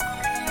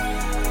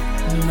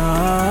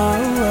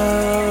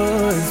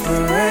No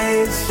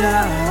inspiration.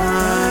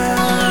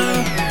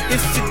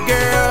 It's your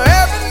girl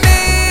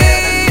Ebony,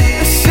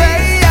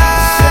 Shaya,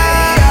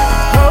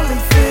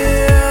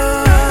 Holyfield.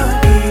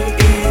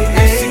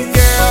 It's your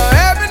girl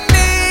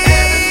Ebony,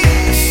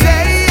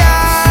 Shaya,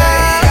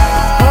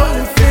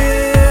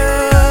 Holyfield.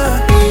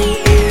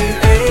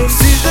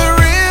 She's the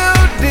real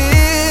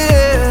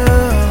deal.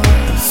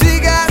 She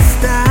got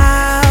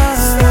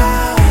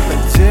style,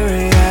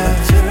 material.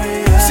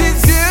 She's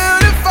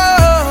beautiful.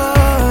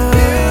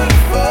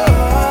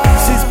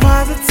 She's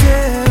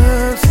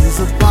positive. She's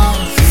a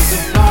boss.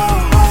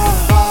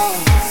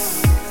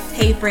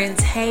 Hey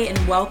friends, hey, and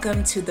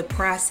welcome to The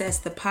Process,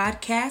 the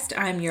podcast.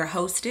 I'm your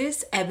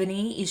hostess,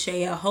 Ebony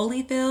Ishaya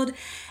Holyfield,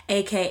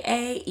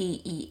 aka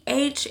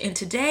EEH, and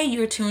today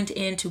you're tuned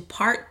in to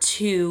part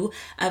 2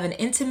 of an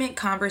intimate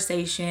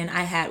conversation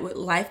I had with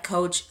life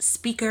coach,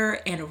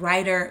 speaker, and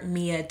writer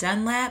Mia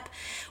Dunlap.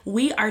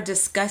 We are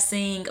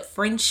discussing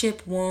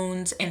friendship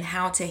wounds and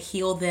how to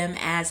heal them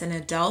as an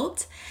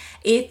adult.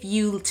 If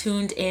you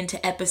tuned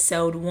into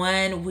episode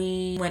 1,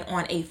 we went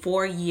on a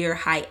 4-year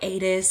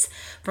hiatus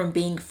from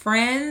being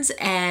friends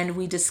and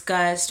we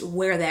discussed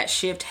where that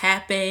shift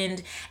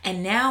happened.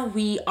 And now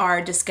we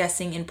are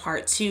discussing in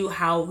part 2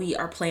 how we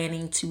are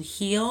planning to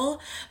heal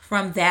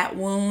from that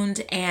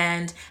wound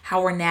and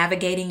how we're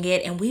navigating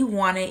it. And we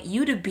wanted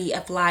you to be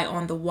a fly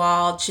on the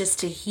wall just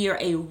to hear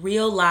a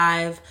real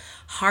live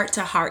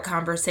heart-to-heart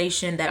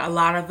conversation that a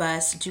lot of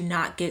us do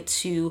not get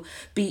to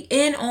be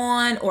in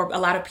on, or a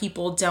lot of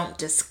people don't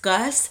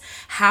discuss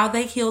how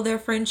they heal their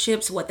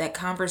friendships, what that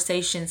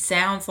conversation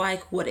sounds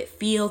like, what it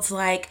feels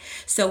like.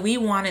 So we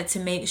wanted to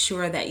make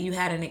sure that you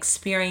had an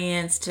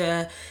experience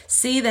to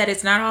see that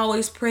it's not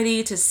always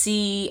pretty, to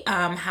see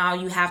how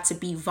you have to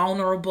be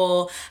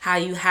vulnerable, how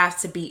you have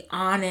to be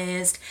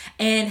honest,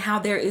 and how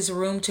there is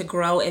room to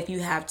grow if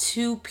you have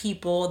two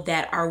people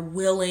that are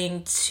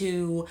willing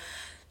to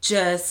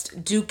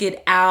just duke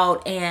it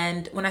out.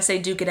 And when I say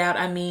duke it out,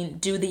 I mean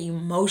do the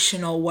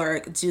emotional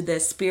work, do the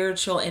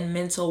spiritual and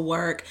mental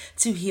work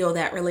to heal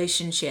that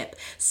relationship.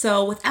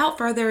 So without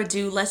further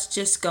ado, let's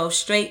just go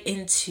straight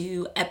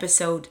into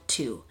episode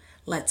 2.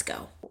 Let's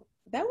go.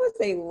 That was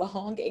a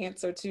long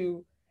answer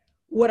to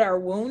what our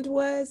wound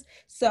was.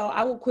 So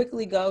I will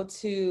quickly go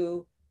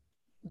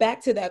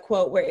back to that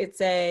quote where it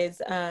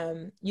says,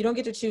 you don't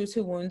get to choose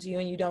who wounds you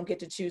and you don't get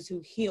to choose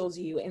who heals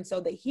you. And so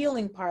the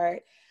healing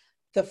part,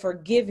 the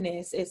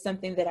forgiveness, is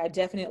something that I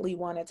definitely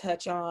want to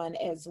touch on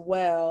as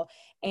well.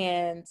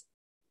 And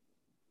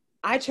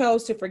I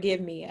chose to forgive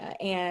Mia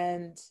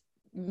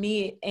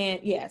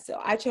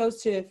so I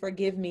chose to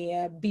forgive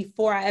Mia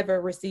before I ever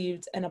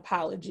received an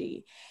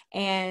apology.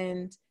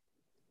 And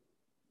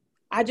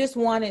I just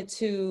wanted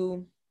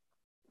to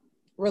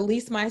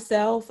release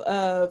myself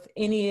of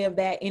any of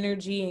that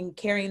energy and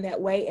carrying that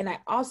weight. And I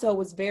also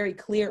was very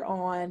clear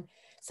on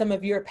some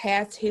of your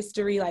past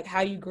history, like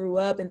how you grew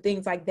up and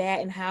things like that,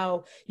 and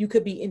how you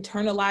could be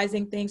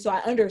internalizing things. So I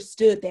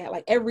understood that,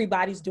 like,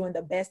 everybody's doing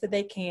the best that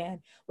they can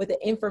with the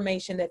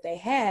information that they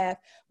have,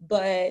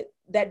 but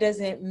that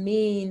doesn't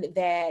mean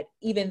that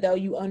even though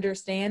you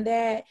understand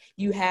that,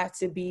 you have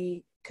to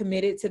be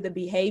committed to the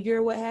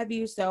behavior, what have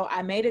you. So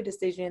I made a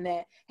decision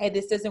that, hey,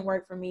 this doesn't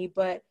work for me,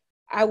 but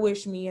I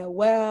wish Mia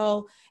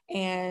well,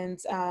 and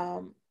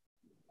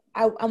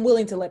I'm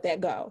willing to let that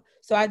go.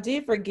 So I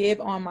did forgive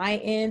on my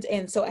end.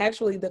 And so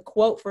actually the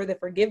quote for the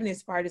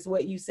forgiveness part is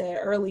what you said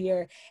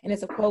earlier. And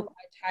it's a quote by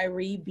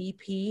Tyree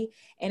BP.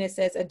 And it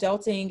says,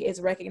 adulting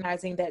is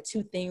recognizing that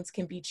two things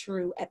can be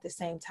true at the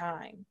same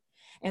time.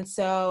 And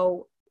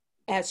so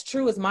as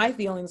true as my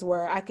feelings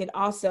were, I can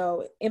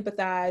also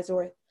empathize,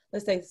 or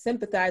let's say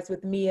sympathize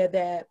with Mia,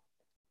 that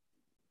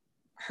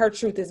her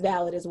truth is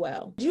valid as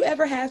well. Did you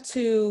ever have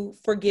to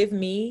forgive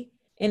me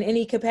in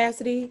any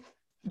capacity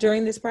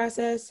during this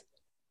process?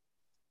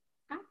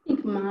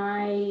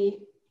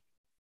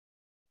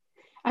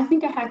 I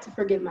think I had to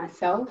forgive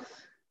myself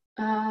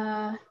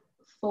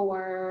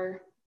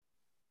for,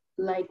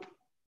 like,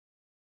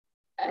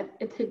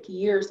 it took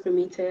years for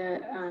me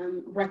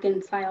to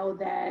reconcile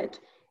that,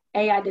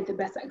 I did the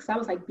best, because I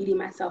was like beating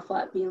myself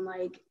up, being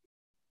like,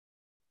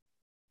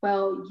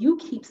 well, you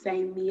keep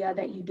saying, Mia,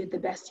 that you did the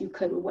best you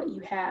could with what you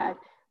had,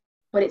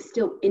 but it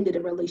still ended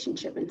a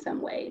relationship in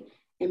some way.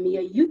 And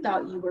Mia, you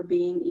thought you were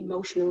being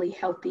emotionally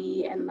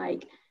healthy and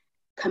like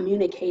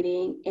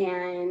communicating,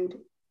 and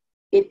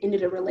it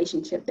ended a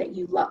relationship that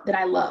that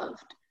I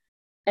loved.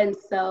 And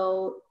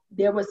so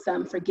there was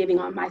some forgiving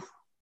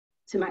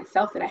to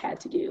myself that I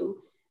had to do,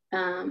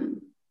 and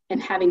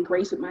having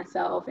grace with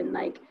myself. And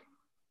like,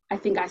 I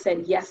think I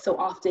said yes so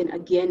often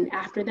again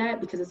after that,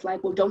 because it's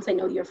like, well, don't say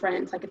no to your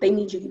friends. Like, if they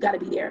need you, you got to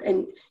be there,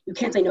 and you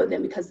can't say no to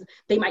them because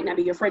they might not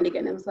be your friend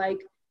again. It was like,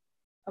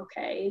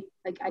 okay,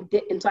 like I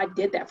did. And so I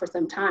did that for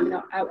some time.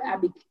 And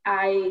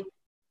I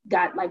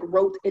got like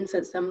roped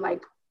into some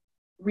like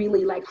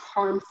really like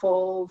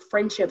harmful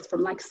friendships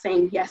from like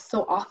saying yes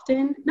so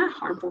often. Not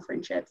harmful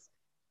friendships,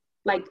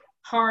 like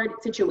hard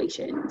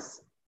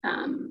situations.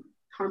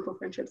 Harmful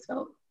friendships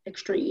felt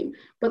extreme,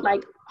 but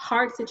like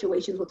hard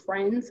situations with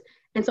friends.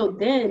 And so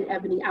then,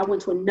 Ebony, I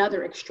went to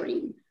another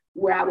extreme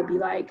where I would be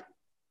like,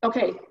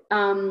 okay,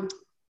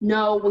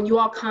 no, when you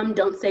all come,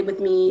 don't stay with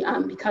me,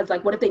 because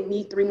like, what if they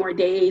need 3 more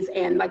days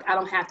and like I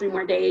don't have 3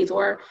 more days?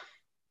 Or,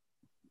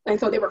 and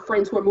so they were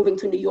friends who were moving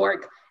to New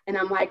York, and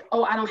I'm like,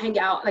 oh, I don't hang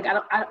out. Like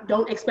I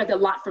don't expect a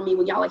lot from me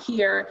when y'all are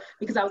here,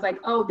 because I was like,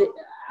 oh,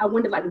 I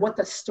wondered like what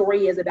the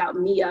story is about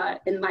Mia,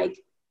 and like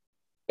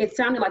it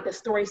sounded like the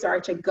story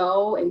started to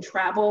go and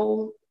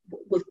travel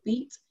with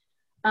feet,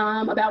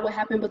 about what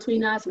happened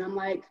between us. And I'm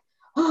like,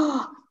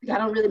 oh, I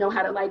don't really know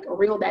how to like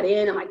reel that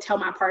in and like tell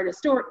my part of the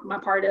story, my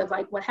part of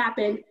like what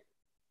happened.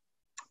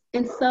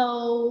 And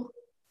so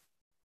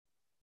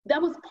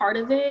that was part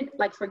of it,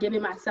 like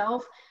forgiving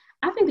myself.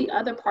 I think the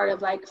other part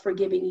of like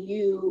forgiving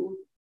you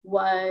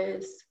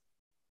was,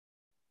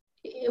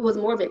 it was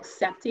more of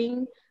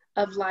accepting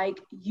of like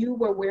you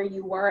were where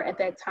you were at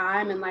that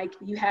time, and like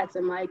you had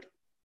some like,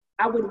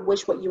 I wouldn't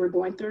wish what you were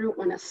going through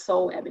on a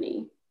soul,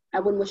 Ebony. I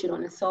wouldn't wish it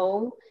on a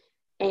soul.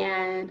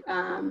 And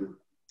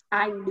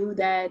I knew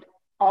that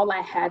all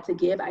I had to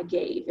give, I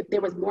gave. If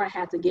there was more I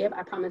had to give,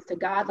 I promised to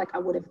God, like I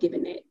would have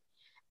given it.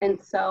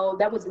 And so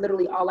that was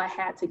literally all I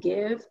had to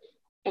give.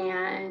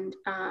 And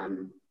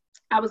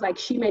I was like,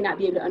 she may not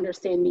be able to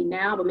understand me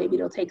now, but maybe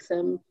it'll take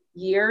some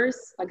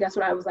years. Like that's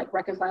what I was like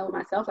reconciling with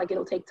myself. Like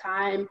it'll take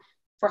time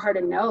for her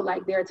to know,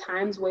 like there are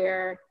times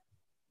where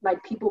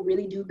like people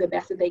really do the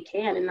best that they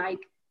can. And like,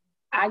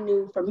 I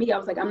knew for me, I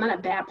was like, I'm not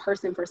a bad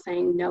person for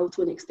saying no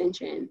to an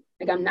extension.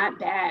 Like I'm not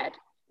bad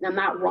and I'm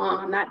not wrong.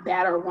 I'm not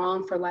bad or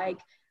wrong for like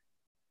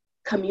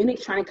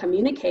trying to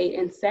communicate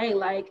and say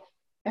like,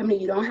 Emily,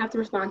 you don't have to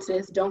respond to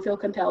this. Don't feel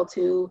compelled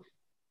to.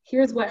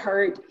 Here's what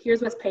hurt.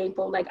 Here's what's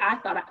painful. Like I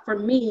thought, for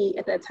me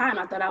at that time,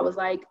 I thought I was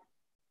like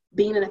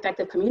being an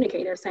effective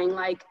communicator, saying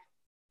like,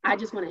 I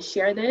just want to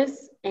share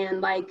this, and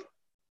like,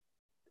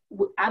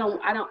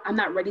 I'm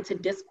not ready to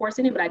discourse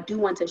in it, but I do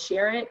want to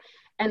share it.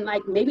 And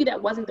like, maybe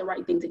that wasn't the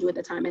right thing to do at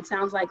the time. It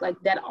sounds like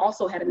that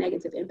also had a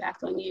negative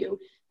impact on you.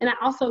 And I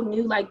also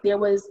knew like there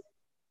was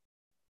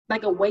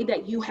like a way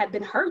that you had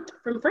been hurt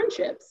from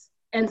friendships.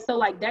 And so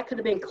like that could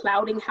have been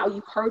clouding how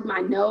you heard my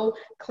no,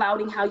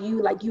 clouding how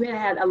you like, you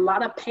had a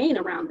lot of pain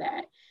around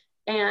that.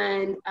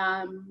 And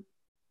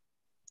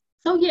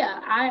so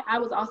yeah, I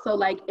was also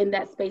like in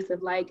that space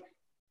of like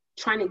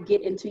trying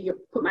to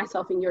put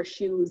myself in your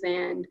shoes,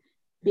 and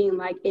being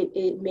like,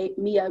 it made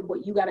Mia,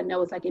 what you got to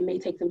know is like, it may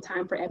take some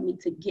time for Ebony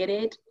to get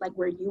it, like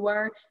where you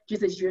were,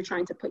 just as you're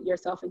trying to put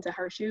yourself into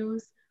her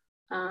shoes.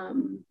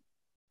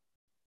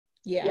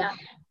 Yeah.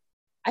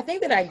 I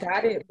think that I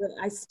got it, but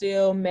I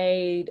still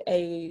made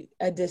a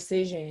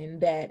decision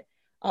that,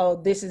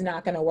 oh, this is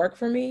not going to work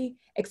for me,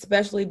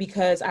 especially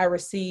because I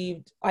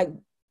received like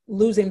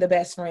losing the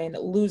best friend,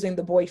 losing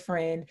the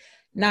boyfriend,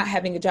 not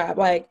having a job.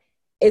 Like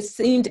it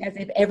seemed as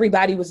if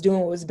everybody was doing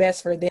what was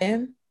best for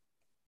them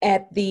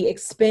at the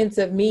expense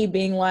of me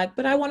being like,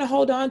 but I want to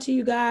hold on to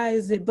you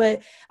guys,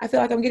 but I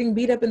feel like I'm getting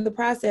beat up in the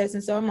process.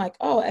 And so I'm like,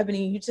 oh,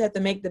 Ebony, you just have to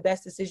make the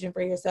best decision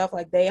for yourself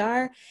like they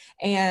are.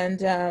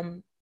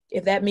 And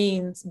if that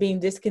means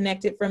being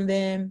disconnected from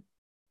them,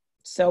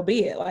 so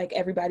be it. Like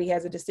everybody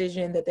has a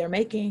decision that they're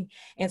making.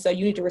 And so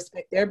you need to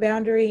respect their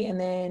boundary and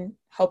then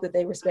hope that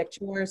they respect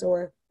yours,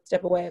 or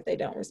step away if they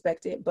don't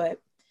respect it. But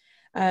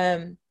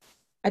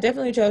I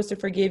definitely chose to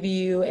forgive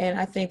you. And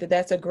I think that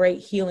that's a great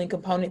healing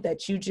component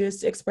that you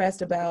just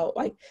expressed about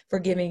like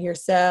forgiving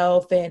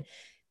yourself, and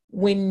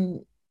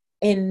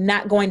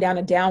not going down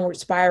a downward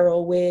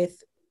spiral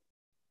with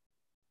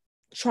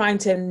trying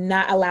to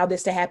not allow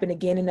this to happen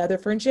again in other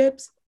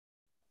friendships,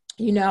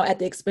 at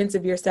the expense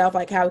of yourself,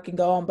 like how it can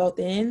go on both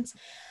ends.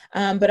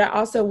 But I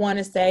also want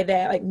to say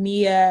that like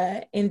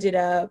Mia ended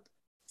up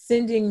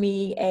sending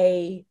me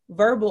a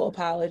verbal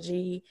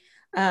apology.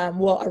 A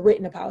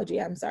written apology.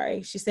 I'm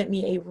sorry. She sent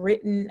me a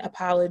written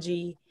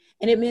apology,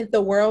 and it meant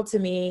the world to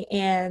me.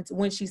 And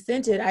when she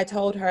sent it, I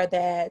told her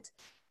that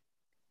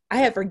I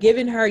had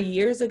forgiven her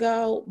years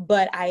ago,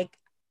 but I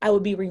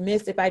would be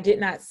remiss if I did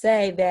not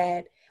say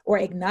that or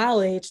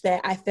acknowledge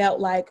that I felt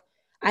like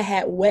I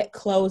had wet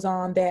clothes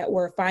on that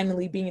were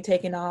finally being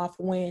taken off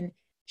when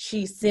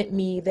she sent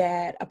me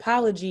that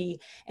apology.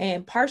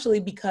 And partially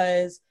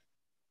because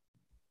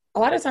a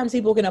lot of times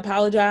people can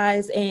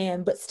apologize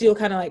but still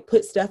kind of like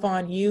put stuff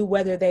on you,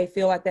 whether they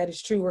feel like that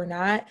is true or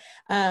not.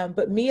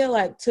 But Mia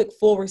like took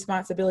full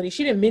responsibility.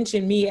 She didn't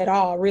mention me at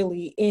all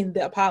really in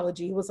the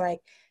apology. It was like,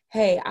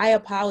 hey, I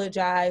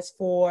apologize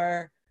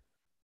for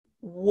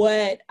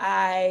what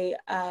I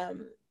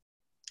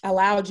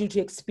allowed you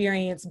to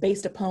experience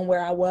based upon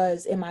where I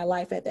was in my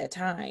life at that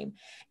time.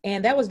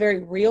 And that was very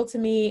real to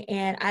me.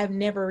 And I've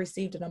never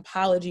received an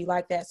apology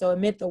like that. So it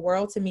meant the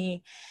world to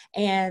me.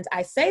 And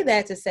I say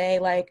that to say,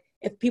 like,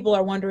 if people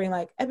are wondering,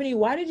 like, Ebony,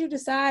 why did you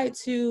decide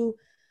to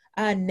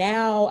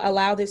now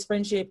allow this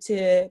friendship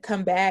to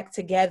come back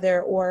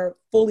together or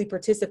fully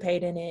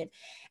participate in it?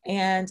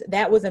 And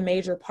that was a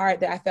major part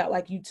that I felt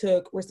like you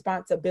took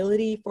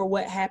responsibility for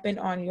what happened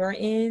on your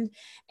end.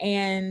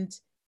 And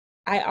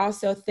I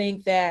also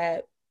think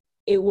that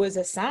it was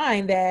a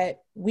sign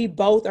that we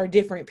both are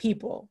different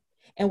people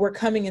and we're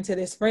coming into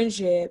this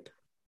friendship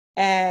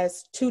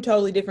as two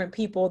totally different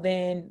people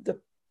than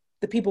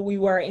the people we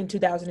were in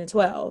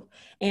 2012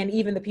 and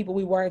even the people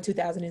we were in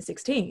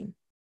 2016.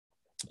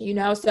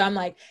 So I'm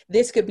like,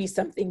 this could be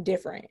something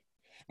different.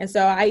 And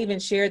so I even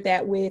shared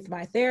that with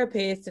my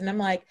therapist, and I'm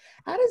like,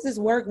 how does this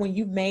work when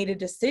you've made a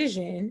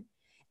decision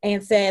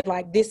and said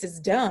like, this is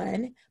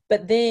done,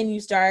 but then you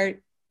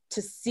start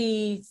to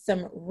see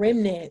some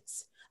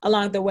remnants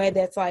along the way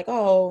that's like,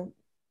 oh,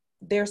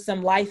 there's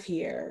some life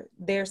here,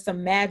 there's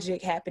some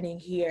magic happening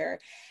here.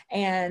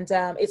 And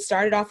it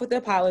started off with the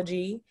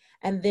apology,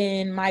 and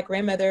then my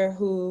grandmother,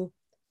 who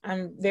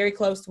I'm very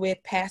close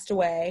with, passed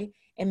away,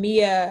 and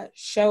Mia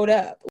showed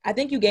up. I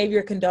think you gave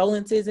your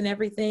condolences and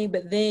everything,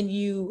 but then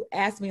you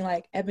asked me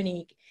like,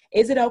 Ebony,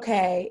 is it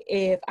okay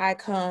if I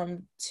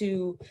come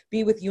to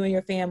be with you and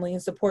your family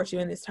and support you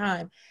in this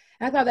time?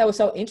 And I thought that was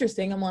so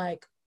interesting. I'm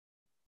like,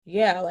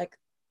 yeah, like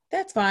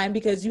that's fine,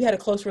 because you had a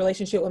close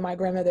relationship with my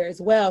grandmother as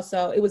well.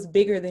 So it was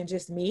bigger than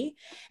just me.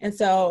 And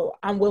so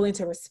I'm willing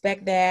to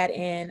respect that.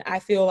 And I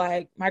feel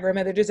like my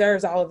grandmother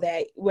deserves all of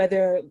that,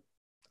 whether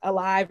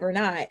alive or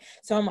not.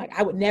 So I'm like,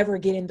 I would never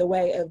get in the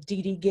way of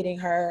Dee Dee getting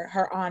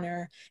her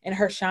honor and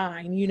her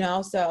shine.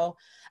 So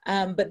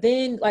but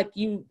then like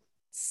you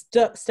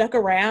stuck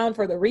around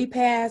for the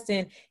repast,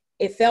 and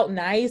it felt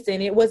nice,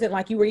 and it wasn't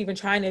like you were even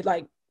trying to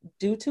like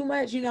do too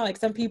much. Like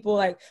some people,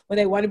 like when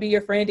they want to be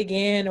your friend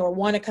again or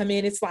want to come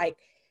in, it's like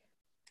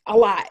a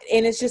lot,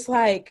 and it's just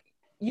like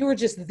you were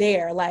just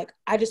there. Like,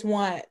 I just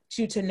want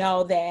you to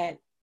know that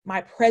my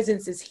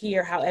presence is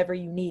here however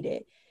you need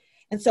it.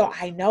 And so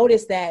I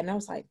noticed that, and I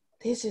was like,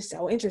 this is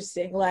so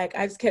interesting. Like,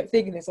 I just kept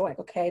thinking this, like,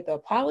 okay, the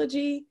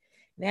apology,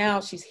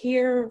 now she's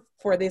here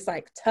for this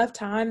like tough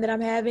time that I'm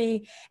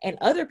having, and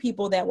other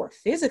people that were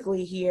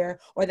physically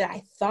here or that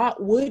I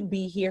thought would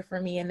be here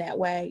for me in that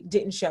way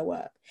didn't show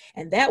up.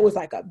 And that was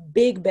like a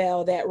big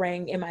bell that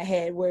rang in my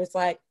head, where it's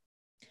like,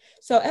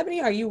 so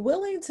Ebony, are you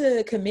willing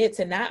to commit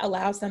to not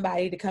allow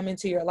somebody to come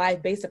into your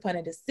life based upon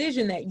a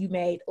decision that you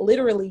made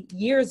literally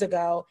years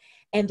ago,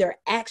 and their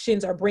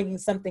actions are bringing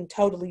something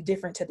totally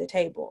different to the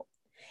table?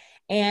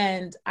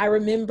 And I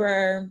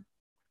remember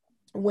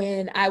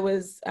when I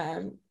was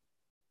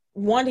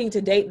wanting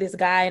to date this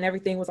guy and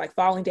everything was like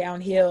falling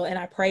downhill, and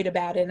I prayed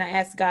about it, and I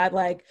asked God,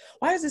 like,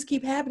 why does this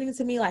keep happening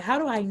to me? Like, how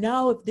do I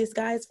know if this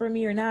guy is for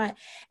me or not?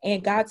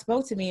 And God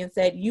spoke to me and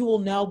said, you will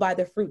know by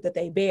the fruit that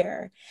they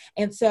bear.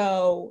 And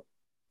so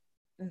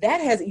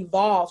that has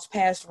evolved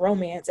past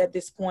romance at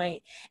this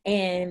point.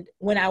 And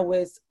when I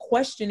was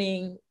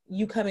questioning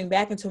you coming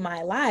back into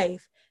my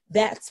life,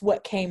 that's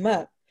what came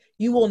up.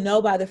 You will know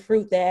by the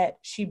fruit that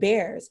she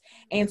bears.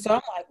 And so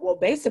I'm like, well,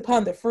 based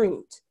upon the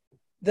fruit,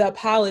 the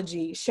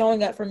apology,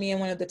 showing up for me in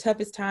one of the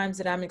toughest times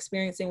that I'm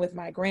experiencing with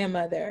my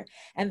grandmother.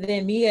 And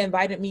then Mia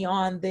invited me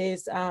on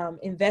this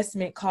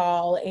investment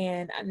call,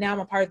 and now I'm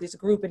a part of this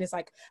group, and it's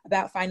like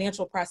about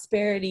financial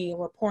prosperity, and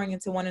we're pouring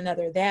into one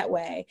another that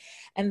way.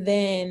 And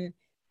then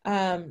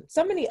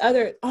so many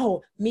other,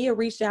 Mia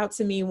reached out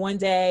to me one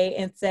day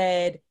and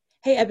said,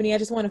 hey, Ebony, I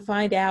just want to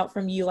find out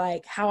from you,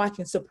 like, how I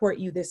can support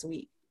you this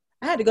week.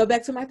 I had to go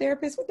back to my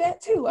therapist with that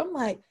too. I'm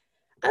like,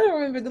 I don't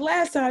remember the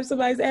last time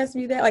somebody's asked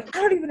me that. Like,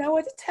 I don't even know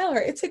what to tell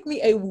her. It took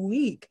me a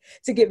week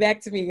to get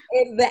back to me.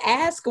 And the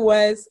ask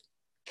was,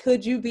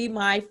 could you be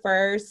my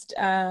first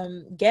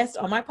guest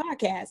on my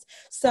podcast?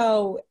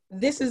 So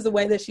this is the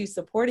way that she's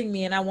supporting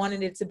me. And I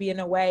wanted it to be in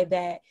a way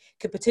that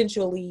could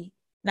potentially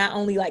not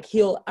only like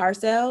heal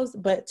ourselves,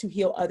 but to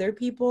heal other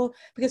people,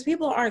 because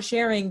people aren't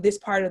sharing this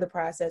part of the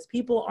process.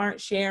 People aren't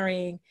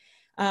sharing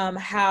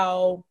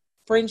how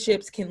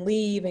friendships can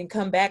leave and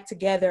come back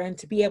together, and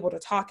to be able to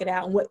talk it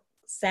out, and what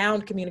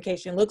sound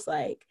communication looks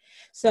like.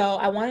 So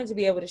I wanted to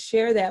be able to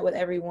share that with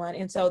everyone.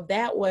 And so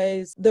that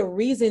was the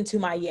reason to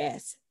my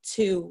yes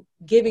to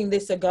giving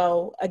this a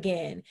go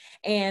again.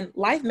 And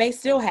life may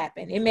still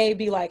happen. It may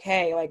be like,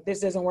 hey, like this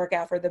doesn't work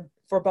out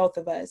for both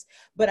of us.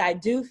 But I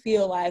do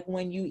feel like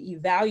when you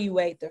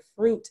evaluate the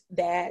fruit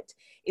that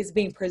is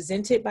being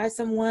presented by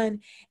someone,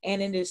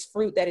 and it is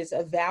fruit that is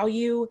of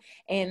value,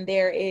 and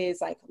there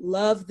is like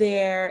love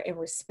there and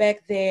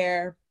respect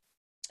there,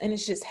 and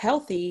it's just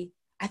healthy,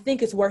 I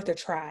think it's worth a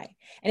try.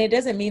 And it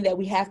doesn't mean that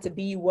we have to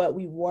be what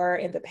we were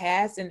in the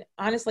past. And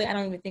honestly, I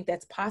don't even think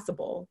that's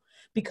possible,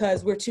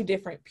 because we're two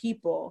different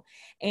people.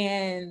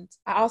 And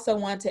I also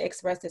want to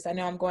express this. I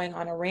know I'm going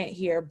on a rant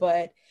here,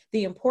 but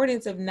the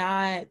importance of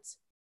not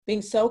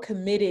being so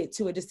committed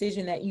to a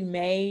decision that you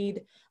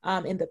made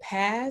in the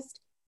past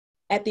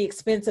at the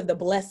expense of the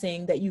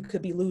blessing that you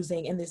could be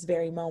losing in this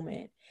very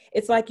moment.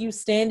 It's like you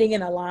standing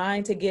in a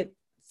line to get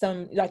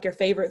some, like your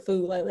favorite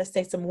food, like let's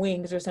say some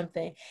wings or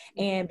something.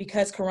 And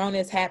because Corona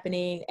is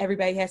happening,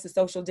 everybody has to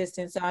social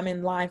distance. So I'm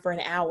in line for an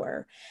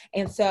hour.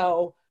 And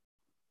so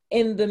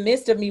in the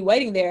midst of me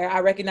waiting there, I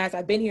recognize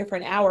I've been here for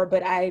an hour,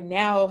 but I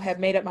now have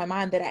made up my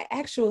mind that I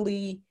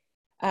actually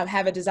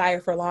have a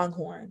desire for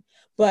Longhorn.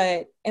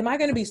 But am I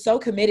going to be so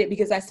committed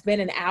because I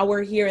spent an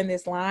hour here in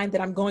this line that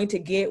I'm going to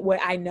get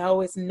what I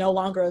know is no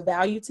longer of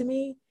value to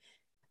me?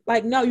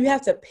 Like, no, you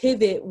have to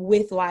pivot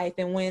with life.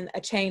 And when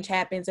a change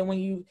happens and when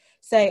you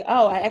say,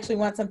 oh, I actually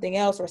want something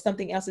else, or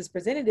something else has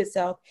presented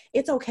itself,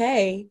 it's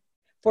okay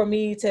for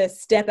me to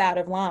step out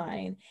of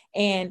line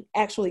and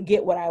actually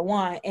get what I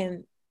want.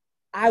 And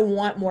I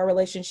want more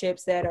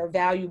relationships that are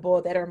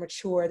valuable, that are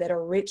mature, that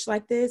are rich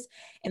like this.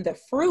 And the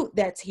fruit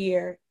that's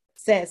here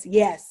says,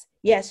 yes,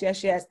 yes,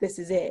 yes, yes, this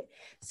is it.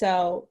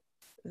 So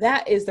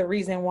that is the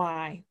reason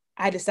why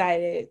I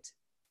decided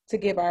to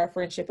give our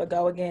friendship a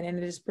go again. And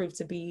it has proved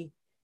to be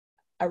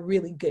a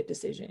really good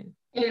decision.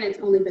 And it's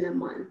only been a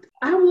month.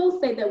 I will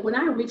say that when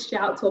I reached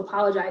out to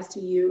apologize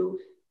to you,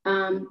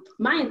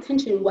 my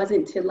intention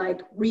wasn't to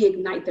like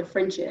reignite the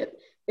friendship.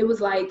 It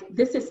was like,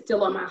 this is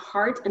still on my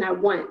heart and I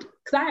want,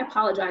 because I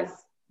apologized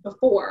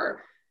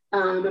before.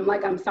 I'm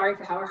like, I'm sorry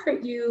for how I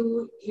hurt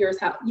you. Here's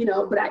how,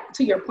 but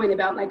to your point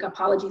about like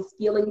apologies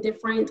feeling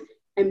different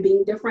and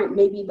being different,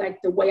 maybe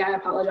like the way I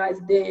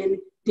apologized then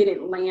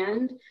didn't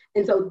land.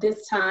 And so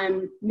this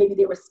time, maybe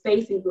there was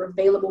space and you were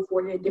available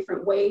for it in a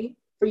different way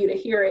for you to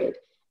hear it.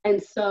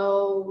 And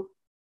so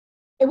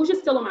it was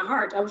just still in my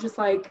heart. I was just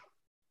like,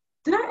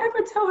 did I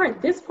ever tell her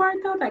this part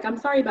though? Like, I'm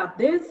sorry about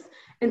this.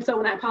 And so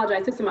when I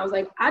apologized to him, I was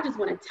like, I just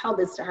want to tell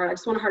this to her. I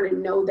just want her to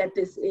know that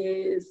this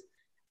is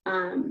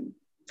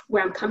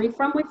where I'm coming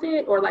from with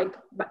it, or like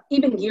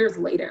even years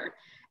later.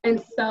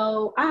 And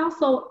so I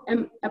also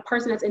am a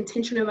person that's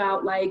intentional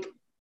about like,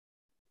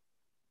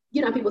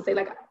 people say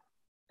like,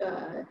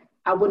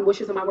 I wouldn't wish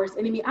this on my worst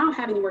enemy. I don't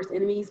have any worst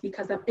enemies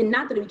and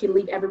not that we can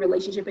leave every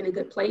relationship in a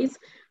good place,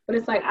 but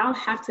it's like, I don't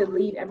have to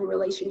leave every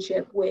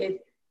relationship with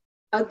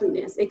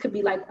ugliness. It could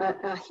be like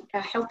a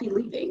healthy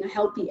leaving, a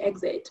healthy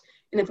exit.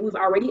 And if we've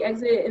already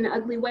exited in an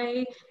ugly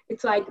way,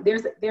 it's like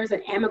there's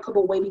an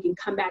amicable way we can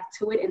come back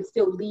to it and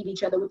still leave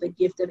each other with a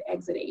gift of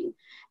exiting.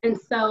 And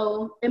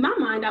so in my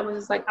mind, I was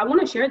just like, I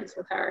want to share this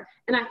with her.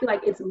 And I feel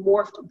like it's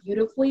morphed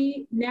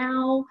beautifully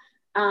now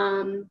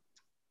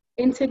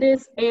into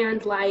this.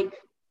 And like,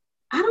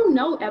 I don't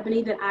know,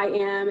 Ebony, that I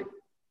am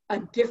a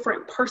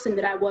different person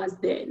than I was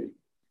then.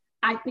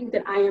 I think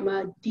that I am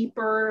a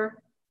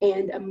deeper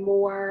and a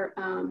more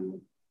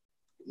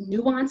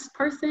nuanced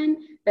person,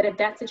 that if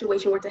that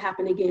situation were to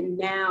happen again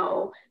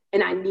now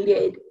and I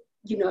needed,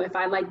 if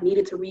I like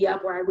needed to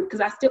re-up, or I would, because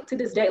I still to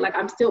this day, like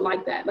I'm still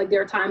like that. Like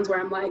there are times where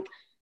I'm like,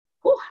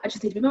 oh, I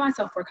just need to be by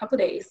myself for a couple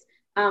of days.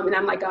 And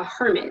I'm like a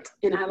hermit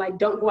and I like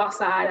don't go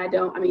outside.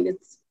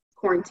 It's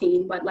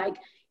quarantine, but like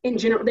in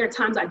general, there are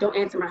times I don't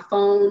answer my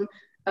phone.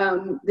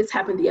 This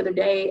happened the other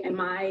day and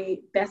my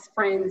best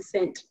friend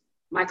sent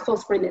my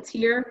close friend that's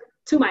here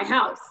to my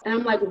house. And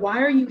I'm like,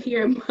 why are you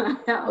here in my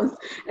house?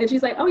 And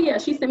she's like, oh yeah,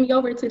 she sent me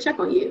over to check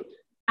on you.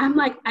 I'm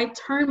like, I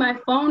turned my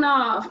phone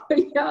off,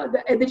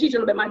 and then she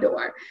showed up at my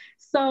door.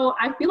 So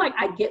I feel like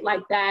I get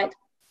like that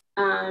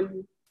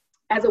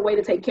as a way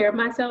to take care of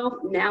myself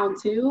now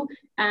too.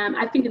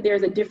 I think that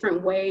there's a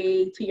different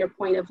way, to your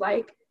point of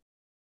like,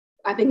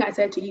 I think I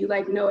said to you,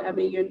 like, no,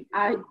 Ebony,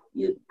 I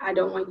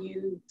don't want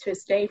you to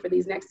stay for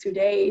these next 2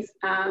 days.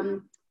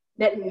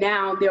 That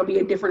now there'll be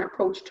a different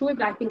approach to it.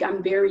 But I think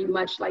I'm very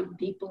much like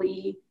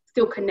deeply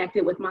still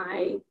connected with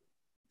my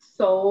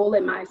soul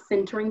and my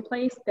centering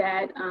place,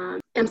 that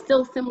am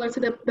still similar to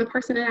the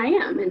person that I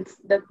am. And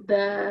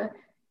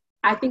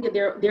I think that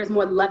there's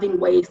more loving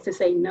ways to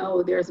say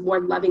no. There's more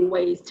loving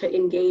ways to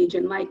engage.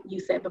 And like you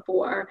said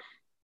before,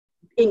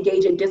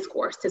 engage in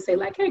discourse to say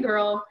like, hey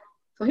girl,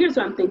 so here's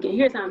what I'm thinking.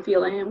 Here's how I'm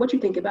feeling. What you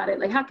think about it?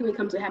 Like, how can we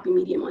come to a happy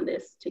medium on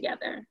this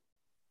together?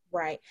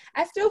 Right.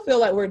 I still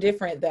feel like we're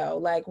different though.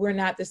 Like we're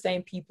not the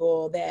same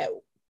people that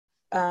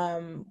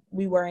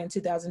we were in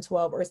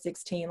 2012 or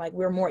 16. Like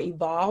we're more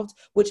evolved,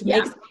 which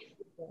makes a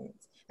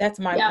difference. That's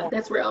my point.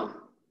 That's real. So,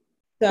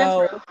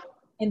 that's real.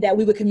 And that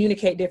we would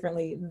communicate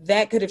differently.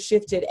 That could have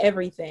shifted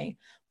everything.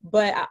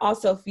 But I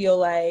also feel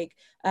like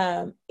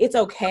it's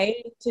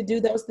okay to do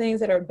those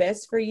things that are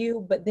best for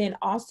you. But then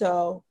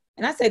also,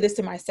 and I say this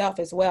to myself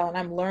as well, and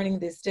I'm learning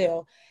this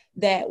still,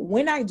 that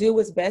when I do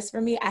what's best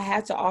for me, I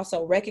have to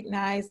also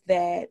recognize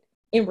that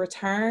in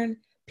return,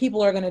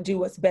 people are going to do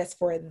what's best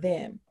for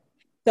them.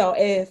 So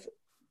if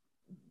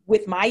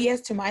with my yes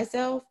to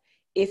myself,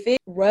 if it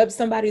rubs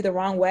somebody the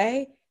wrong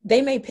way,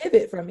 they may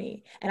pivot from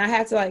me, and I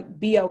have to like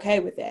be okay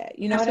with that.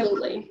 You know Absolutely.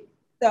 what I mean?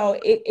 So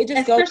it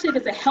just especially if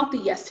it's a healthy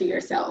yes to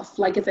yourself,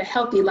 like it's a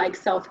healthy like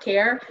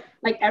self-care.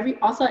 Like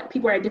also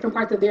people are at different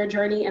parts of their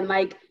journey, and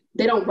like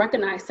they don't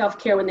recognize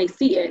self-care when they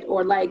see it,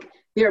 or like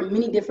there are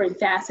many different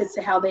facets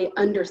to how they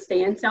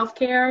understand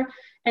self-care.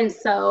 And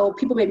so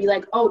people may be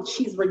like, oh,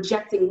 she's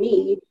rejecting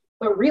me.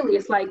 But really,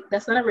 it's like,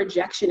 that's not a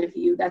rejection of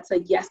you. That's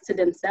a yes to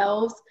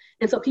themselves.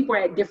 And so people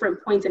are at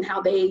different points in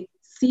how they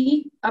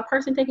see a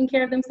person taking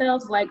care of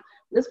themselves. Like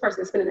this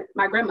person,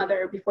 my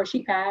grandmother, before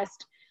she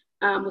passed,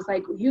 was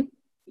like,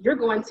 you're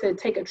going to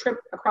take a trip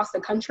across the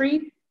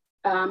country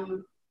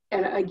and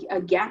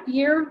a gap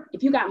year.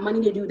 If you got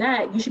money to do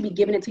that, you should be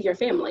giving it to your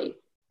family.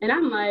 And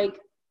I'm like,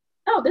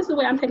 oh, this is the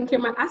way I'm taking care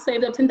of I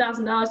saved up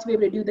 $10,000 to be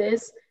able to do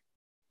this,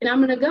 and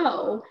I'm gonna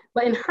go.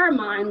 But in her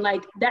mind,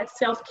 like that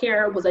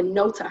self-care was a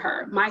no to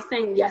her. My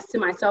saying yes to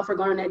myself for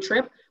going on that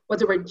trip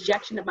was a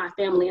rejection of my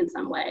family in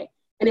some way.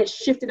 And it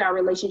shifted our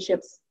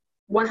relationships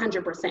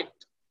 100%.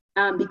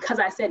 Because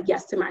I said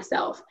yes to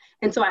myself.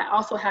 And so I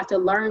also have to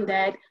learn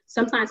that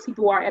sometimes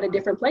people are at a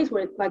different place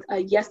where like a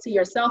yes to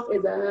yourself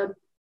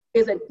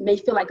may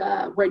feel like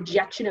a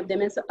rejection of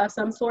them of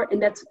some sort.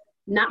 And that's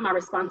not my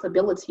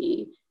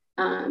responsibility.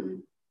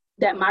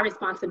 That my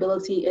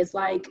responsibility is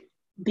like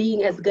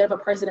being as good of a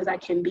person as I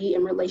can be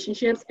in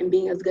relationships and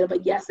being as good of a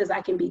yes as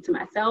I can be to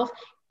myself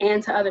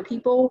and to other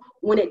people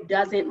when it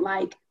doesn't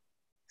like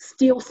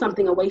steal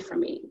something away from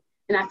me.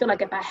 And I feel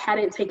like if I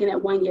hadn't taken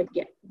that 1 year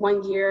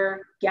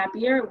gap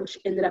year, which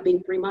ended up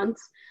being 3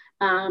 months,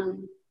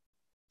 and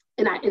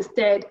I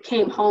instead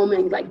came home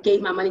and like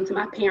gave my money to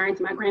my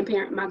parents, my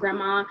grandparent, my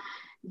grandma,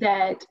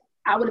 that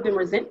I would have been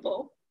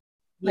resentful.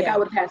 Like I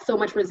would have had so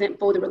much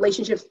resentful. The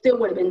relationship still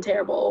would have been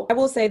terrible. I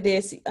will say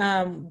this,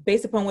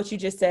 based upon what you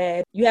just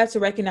said, you have to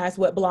recognize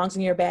what belongs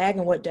in your bag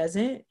and what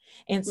doesn't.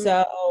 And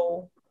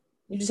so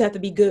you just have to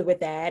be good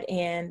with that.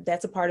 And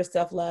that's a part of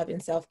self-love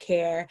and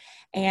self-care.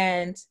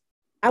 And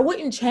I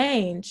wouldn't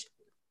change.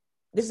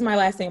 This is my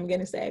last thing I'm going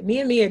to say. Me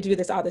and Mia do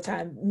this all the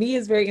time. Mia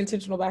is very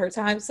intentional about her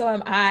time. So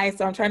am I.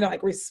 So I'm trying to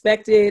like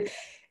respect it.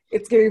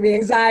 It's giving me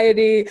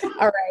anxiety.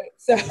 All right.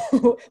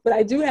 So, but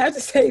I do have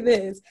to say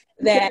this,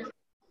 that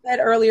said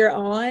earlier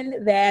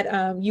on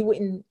that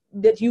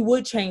you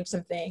would change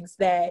some things,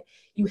 that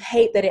you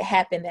hate that it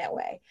happened that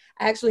way.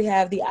 I actually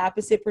have the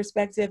opposite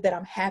perspective, that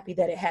I'm happy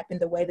that it happened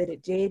the way that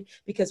it did,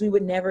 because we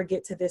would never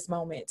get to this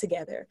moment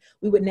together.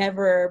 We would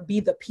never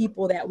be the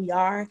people that we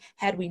are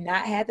had we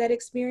not had that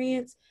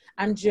experience.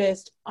 I'm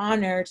just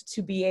honored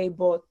to be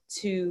able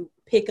to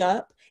pick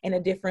up in a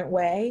different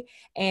way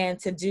and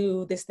to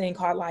do this thing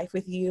called life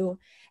with you.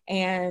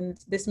 And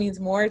this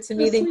means more to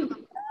me than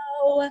you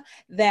know,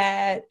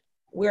 that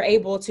we're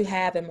able to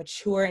have a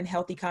mature and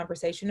healthy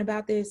conversation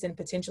about this and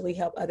potentially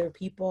help other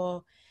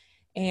people.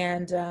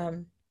 And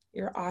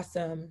you're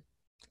awesome.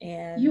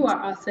 And you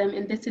are awesome.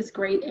 And this is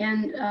great.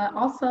 And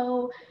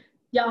also,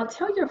 y'all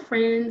tell your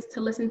friends to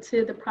listen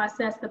to the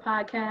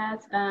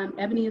podcast.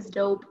 Ebony is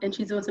dope, and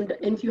she's doing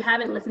and if you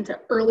haven't listened to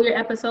earlier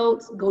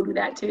episodes, go do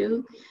that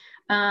too.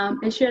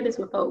 And share this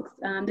with folks.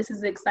 This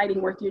is exciting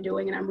work you're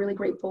doing, and I'm really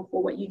grateful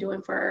for what you're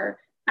doing for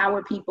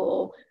our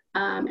people,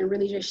 and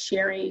really just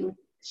sharing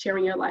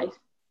your life.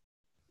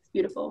 It's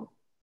beautiful.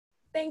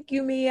 Thank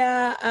you,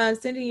 Mia.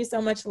 Sending you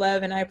so much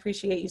love, and I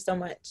appreciate you so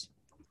much.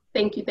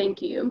 Thank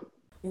you.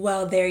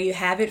 Well, there you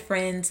have it,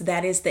 friends.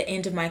 That is the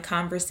end of my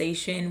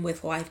conversation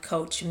with life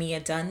coach Mia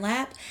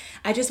Dunlap.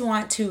 I just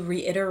want to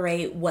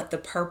reiterate what the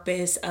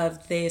purpose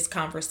of this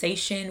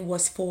conversation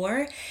was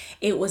for.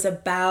 It was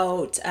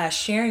about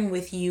sharing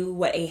with you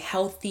what a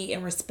healthy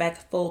and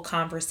respectful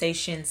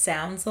conversation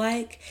sounds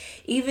like,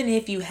 even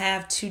if you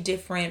have two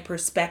different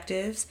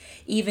perspectives,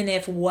 even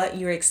if what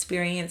you're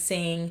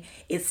experiencing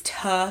is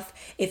tough,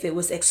 if it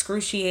was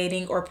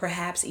excruciating or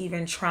perhaps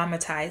even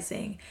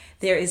traumatizing.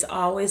 There is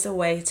always a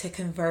way to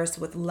converse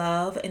with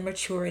love and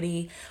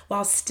maturity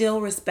while still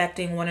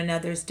respecting one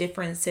another's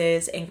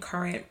differences and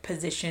current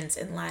positions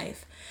in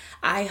life.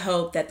 I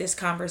hope that this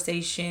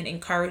conversation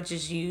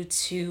encourages you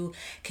to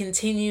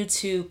continue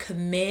to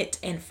commit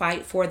and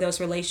fight for those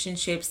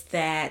relationships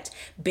that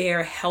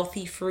bear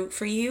healthy fruit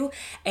for you,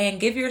 and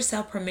give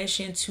yourself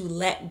permission to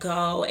let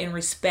go and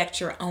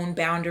respect your own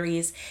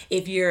boundaries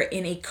if you're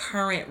in a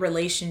current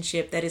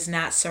relationship that is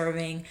not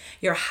serving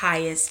your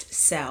highest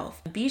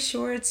self. Be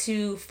sure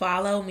to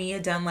follow Mia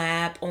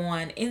Dunlap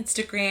on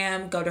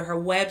Instagram, go to her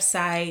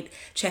website,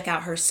 check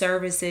out her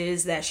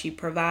services that she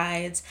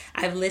provides.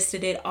 I've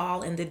listed it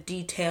all in the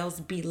details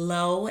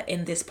below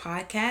in this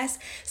podcast,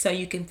 so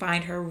you can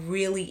find her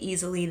really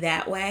easily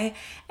that way.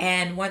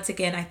 And once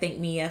again, I thank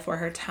Mia for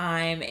her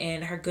time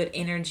and her good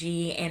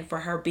energy, and for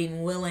her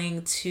being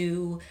willing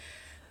to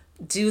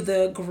do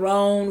the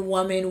grown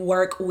woman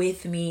work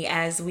with me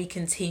as we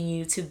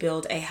continue to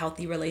build a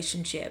healthy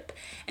relationship.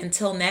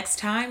 Until next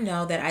time,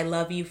 know that I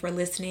love you for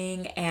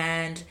listening,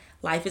 and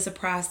life is a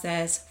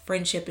process,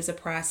 friendship is a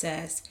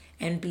process,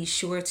 and be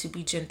sure to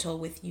be gentle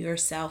with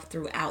yourself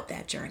throughout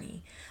that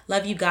journey.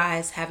 Love you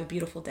guys. Have a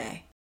beautiful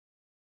day.